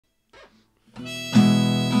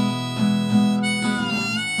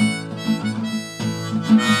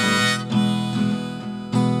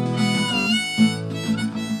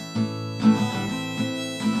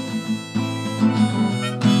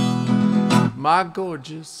My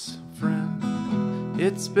gorgeous friend,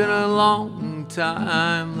 it's been a long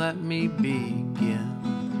time. Let me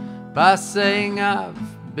begin by saying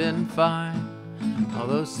I've been fine,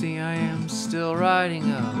 although see I am still writing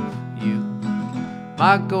of you.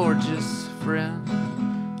 My gorgeous friend,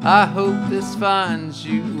 I hope this finds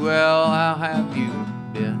you well. How have you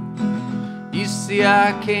been? You see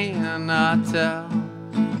I cannot tell.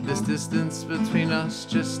 This distance between us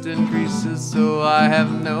just increases, so I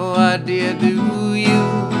have no idea. Do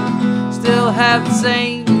you still have the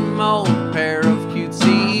same old pair of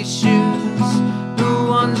cutesy shoes, the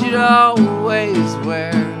ones you'd always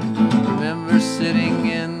wear? Remember sitting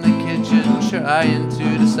in the kitchen trying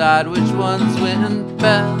to decide which ones went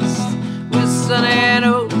best, with sun and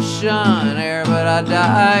ocean air, but I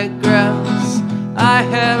digress. I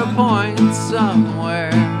had a point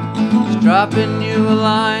somewhere, just dropping you a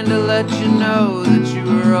line to let you know that you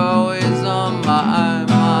were always on my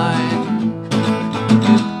mind.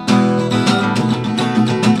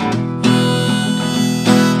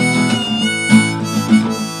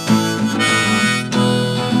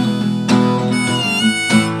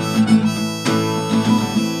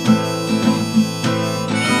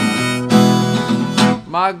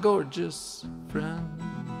 My gorgeous friend,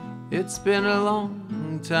 it's been a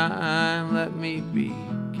long time. Let me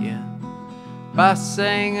begin by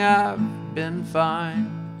saying I've been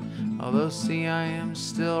fine, although see I am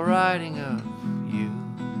still writing of you.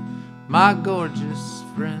 My gorgeous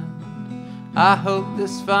friend, I hope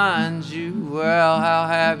this finds you well. How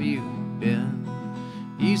have you been?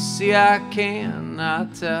 You see I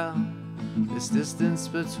cannot tell. This distance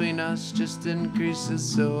between us just increases,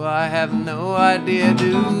 so I have no idea.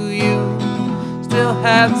 Do you still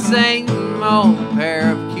have the same old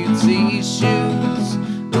pair of cutesy shoes,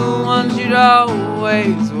 the ones you'd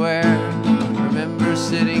always wear? Remember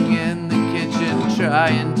sitting in the kitchen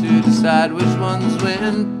trying to decide which ones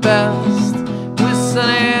went best, with sun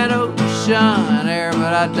and ocean air,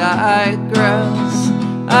 but I digress.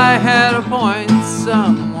 I had a point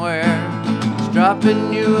somewhere,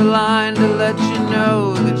 dropping you a line to let you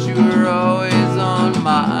know that you were always